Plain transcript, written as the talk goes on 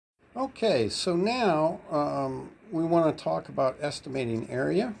Okay, so now we want to talk about estimating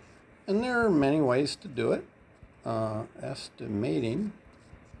area, and there are many ways to do it. Estimating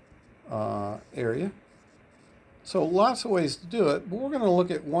area. So lots of ways to do it, but we're going to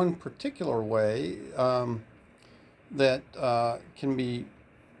look at one particular way that can be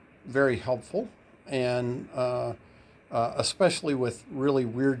very helpful, and especially with really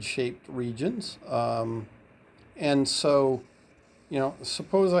weird shaped regions. And so,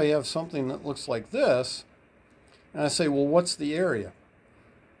 suppose I have something that looks like this, and I say, well, what's the area?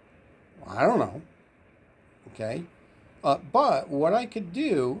 Well, I don't know. Okay. But what I could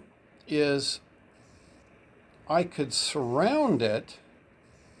do is I could surround it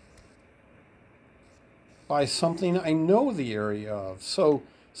by something I know the area of. So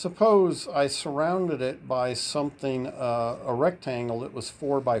suppose I surrounded it by something, a rectangle that was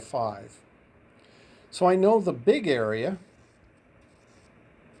 4 by 5. So I know the big area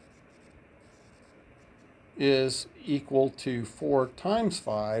is equal to 4 times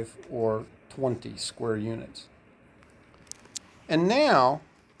 5, or 20 square units. And now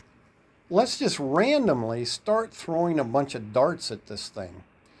let's just randomly start throwing a bunch of darts at this thing.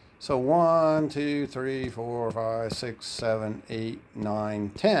 So 1, 2, 3, 4, 5, 6, 7, 8,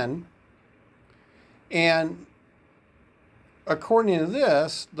 9, 10. And according to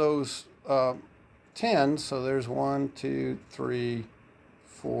this, those 10, so there's 1, 2, 3,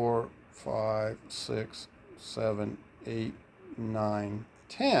 4, 5, 6, 7, 8, 9,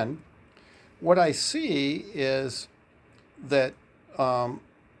 10. What I see is that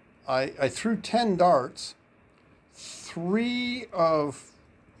I threw 10 darts. 3 of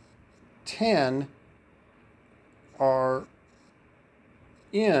 10 are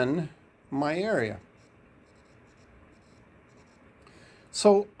in my area.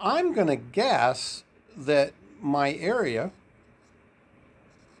 So I'm going to guess that my area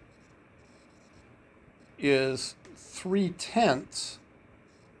is 3/10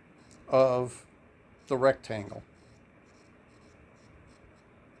 of the rectangle.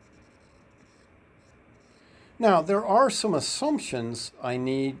 Now, there are some assumptions I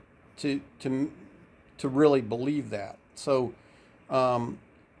need to really believe that. So,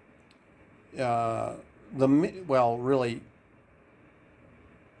 really,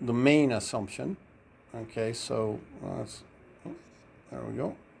 the main assumption. Okay, so there we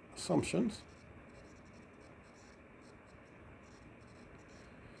go. Assumptions.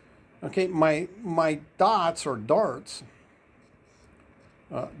 Okay, my dots or darts.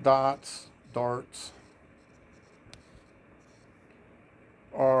 Darts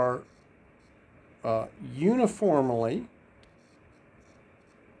are uniformly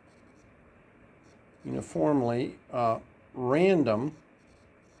randomly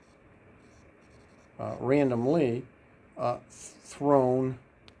thrown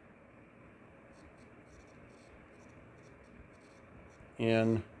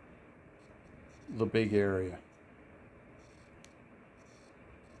in the big area.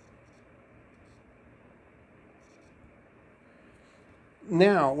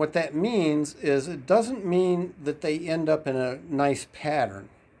 Now, what that means is it doesn't mean that they end up in a nice pattern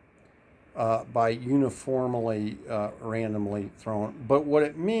by uniformly randomly thrown. But what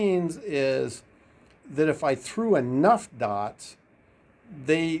it means is that if I threw enough dots,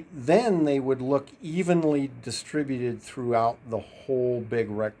 they would look evenly distributed throughout the whole big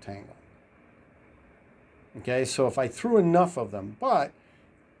rectangle. Okay, so if I threw enough of them, but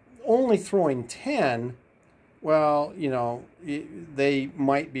only throwing 10, well, they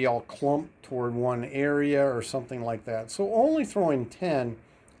might be all clumped toward one area or something like that. So only throwing 10,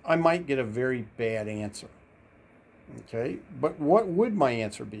 I might get a very bad answer. Okay, but what would my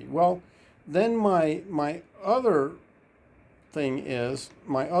answer be? Well, then my other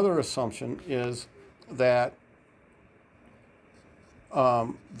assumption is that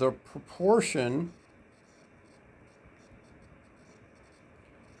the proportion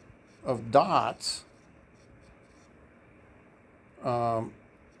of dots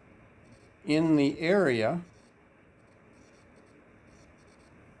in the area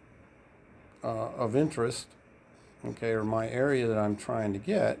of interest, okay, or my area that I'm trying to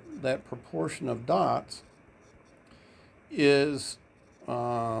get, that proportion of dots is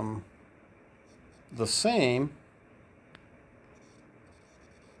the same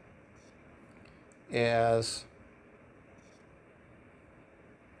as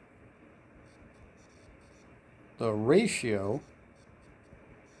the ratio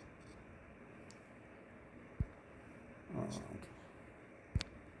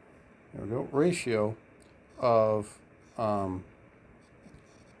there we go, ratio of the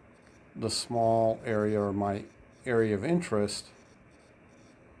small area, or my area of interest,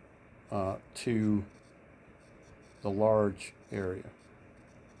 to the large area.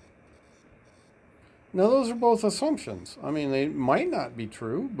 Now, those are both assumptions. I mean, they might not be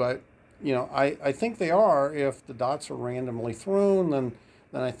true, but, you know, I think they are. If the dots are randomly thrown, then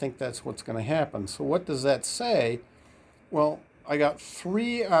I think that's what's going to happen. So what does that say? Well, I got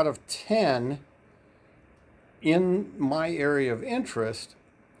 3 out of 10 in my area of interest,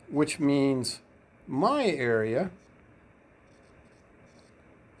 which means my area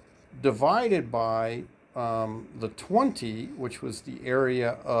divided by the 20, which was the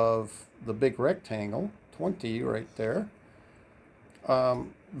area of the big rectangle, 20 right there.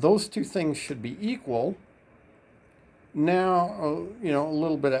 Those two things should be equal. Now, you know, a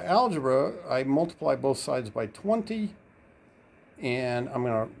little bit of algebra. I multiply both sides by 20, and I'm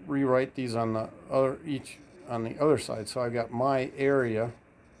going to rewrite these on the other side. So I've got my area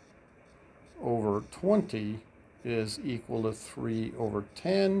over 20 is equal to 3 over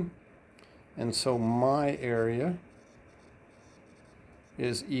 10. And so my area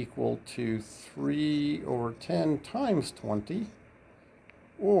is equal to 3 over 10 times 20,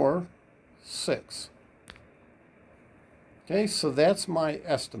 or 6. Okay, so that's my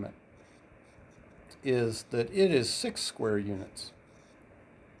estimate, is that it is 6 square units.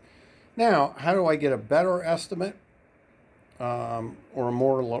 Now, how do I get a better estimate, or a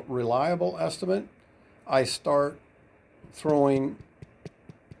more reliable estimate? I start throwing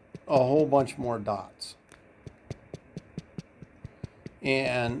a whole bunch more dots.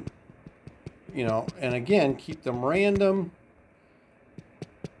 And, you know, and again, keep them random,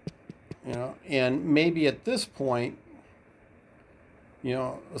 you know, and maybe at this point, you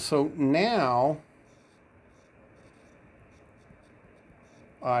know, so now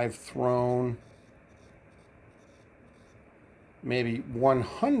I've thrown maybe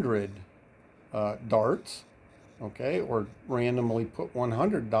 100 darts, okay, or randomly put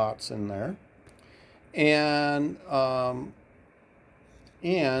 100 dots in there, and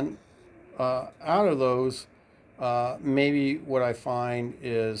out of those, maybe what I find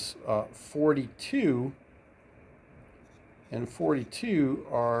is 42, and 42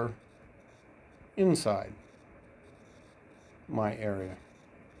 are inside my area.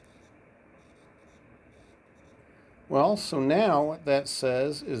 Well, so now what that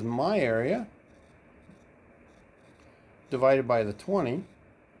says is my area divided by the 20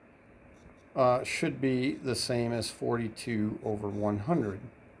 should be the same as 42 over 100.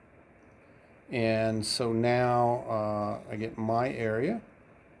 And so now I get my area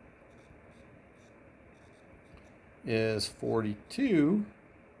is 42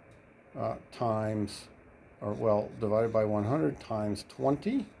 times, or well, divided by 100 times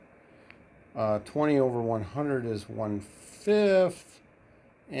 20. 20 over 100 is 1/5.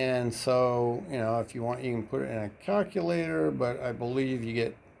 And so, you know, if you want, you can put it in a calculator, but I believe you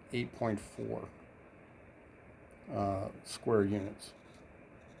get 8.4 square units.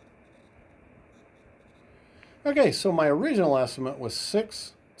 Okay, so my original estimate was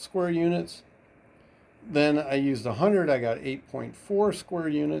 6 square units. Then I used 100, I got 8.4 square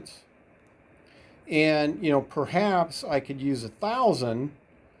units. And, you know, perhaps I could use 1,000,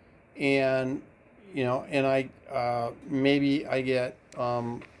 and, you know, and I maybe I get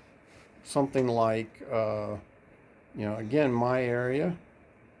something like, you know, again, my area.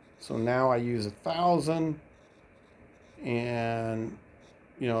 So now I use 1,000, and,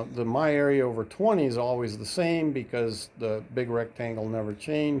 you know, my area over 20 is always the same because the big rectangle never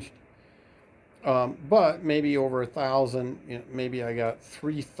changed. But maybe over 1,000, you know, maybe I got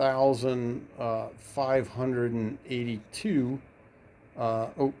 3,582.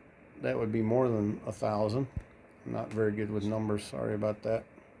 Oh, that would be more than 1,000. I'm not very good with numbers. Sorry about that.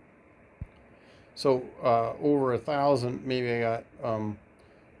 So over 1,000, maybe I got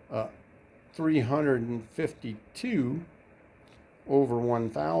 352 over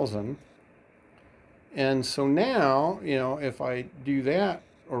 1,000. And so now, you know, if I do that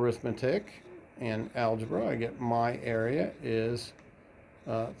arithmetic and algebra, I get my area is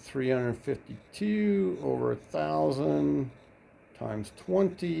 352 over 1,000 times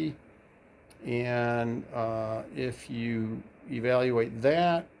 20. And if you evaluate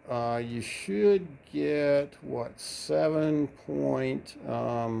that, you should get what, 7 point,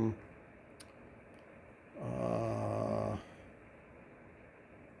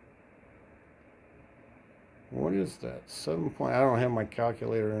 what is that? 7 point, I don't have my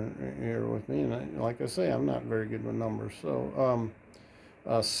calculator in here with me, and like I say, I'm not very good with numbers. So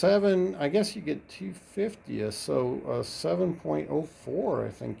 7, I guess you get 2/50, so 7.04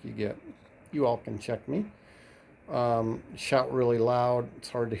 I think you get. You all can check me. Shout really loud. It's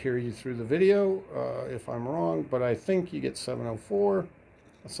hard to hear you through the video if I'm wrong, but I think you get 704.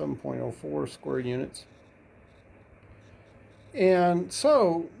 7.04 square units. And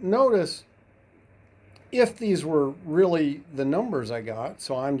so notice if these were really the numbers I got,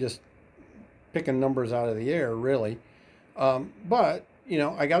 so I'm just picking numbers out of the air, really. But, you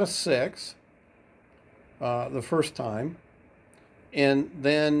know, I got a 6 the first time. And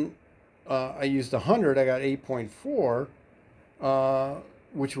then I used 100, I got 8.4,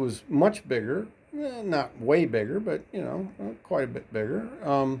 which was much bigger. Not way bigger, but, you know, quite a bit bigger.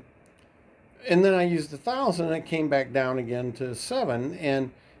 And then I used 1,000 and it came back down again to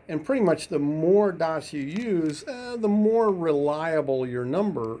 7. And pretty much the more dots you use, the more reliable your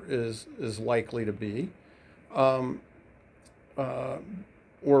number is likely to be. Or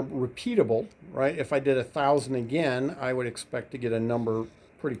repeatable, right? If I did 1,000 again, I would expect to get a number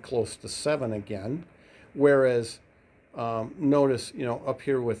pretty close to 7 again. Whereas, notice, you know, up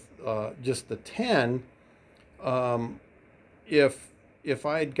here with just the 10, if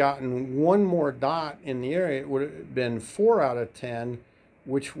I had gotten one more dot in the area, it would have been 4 out of 10,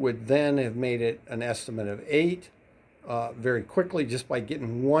 which would then have made it an estimate of 8 very quickly just by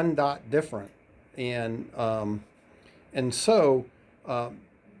getting one dot different. And so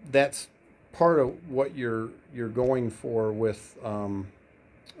that's part of what you're going for with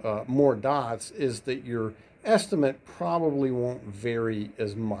more dots, is that your estimate probably won't vary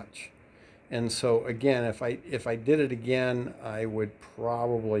as much. And so again, if I did it again, I would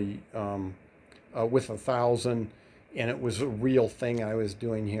probably with 1,000, and it was a real thing I was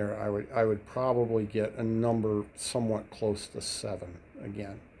doing here, I would probably get a number somewhat close to 7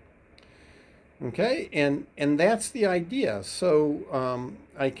 again. Okay, and that's the idea. So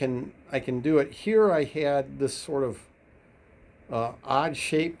I can do it here. I had this sort of odd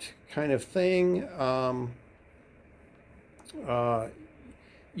shaped kind of thing.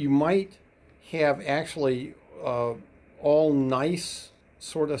 You might have actually all nice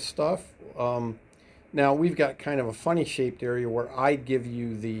sort of stuff. Now we've got kind of a funny shaped area where I give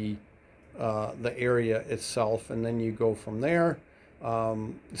you the area itself, and then you go from there.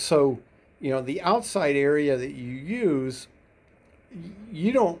 So, you know, the outside area that you use,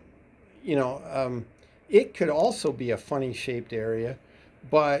 you don't, you know, it could also be a funny shaped area,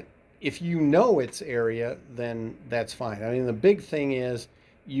 but if you know its area, then that's fine. I mean, the big thing is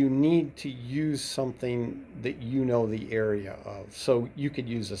you need to use something that you know the area of. So you could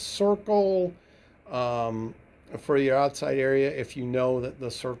use a circle for your outside area if you know that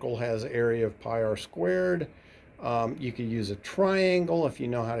the circle has area of pi r squared. You could use a triangle if you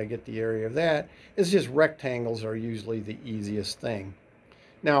know how to get the area of that. It's just rectangles are usually the easiest thing.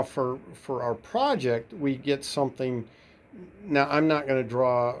 Now for our project, we get something. Now I'm not going to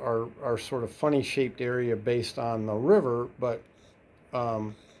draw our sort of funny shaped area based on the river, but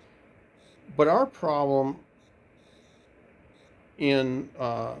our problem in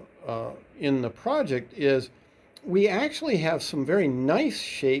the project is we actually have some very nice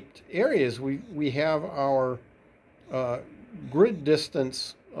shaped areas. We have our grid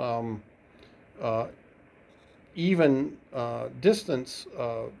distance, even distance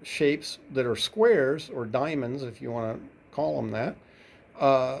shapes that are squares or diamonds, if you want to call them that.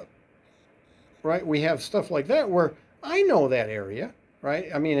 Right? We have stuff like that where I know that area, right?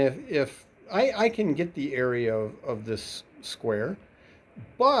 I mean, if I can get the area of this square,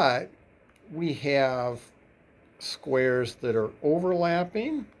 but we have squares that are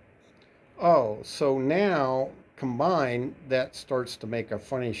overlapping. Oh, so now combined, that starts to make a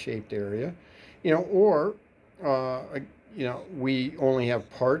funny shaped area, you know, or, you know, we only have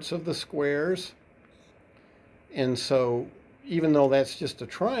parts of the squares. And so even though that's just a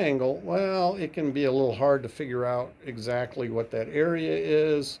triangle, well, it can be a little hard to figure out exactly what that area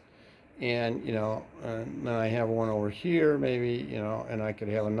is. And, you know, and then I have one over here, maybe, you know, and I could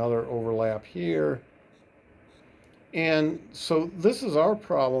have another overlap here. And so this is our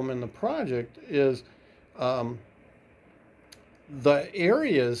problem in the project is the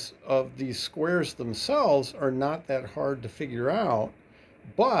areas of these squares themselves are not that hard to figure out,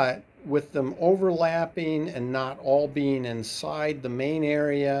 but with them overlapping and not all being inside the main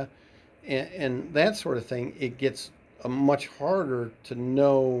area and that sort of thing, it gets much harder to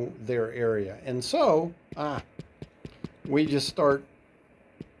know their area. And so we just start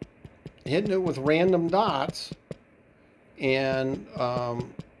hitting it with random dots, and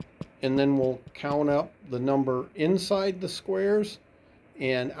then we'll count up the number inside the squares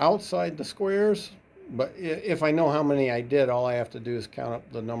and outside the squares. But if I know how many I did, all I have to do is count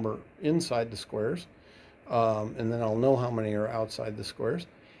up the number inside the squares, and then I'll know how many are outside the squares,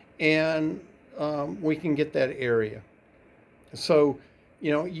 and we can get that area. So,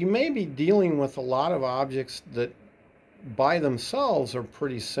 you know, you may be dealing with a lot of objects that by themselves are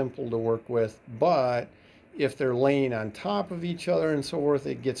pretty simple to work with, but if they're laying on top of each other and so forth,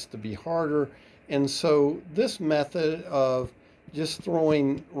 it gets to be harder. And so this method of just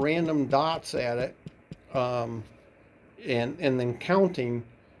throwing random dots at it, um, and then counting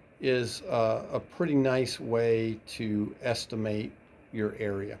is a pretty nice way to estimate your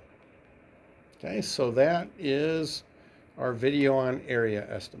area. Okay, so that is our video on area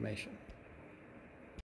estimation.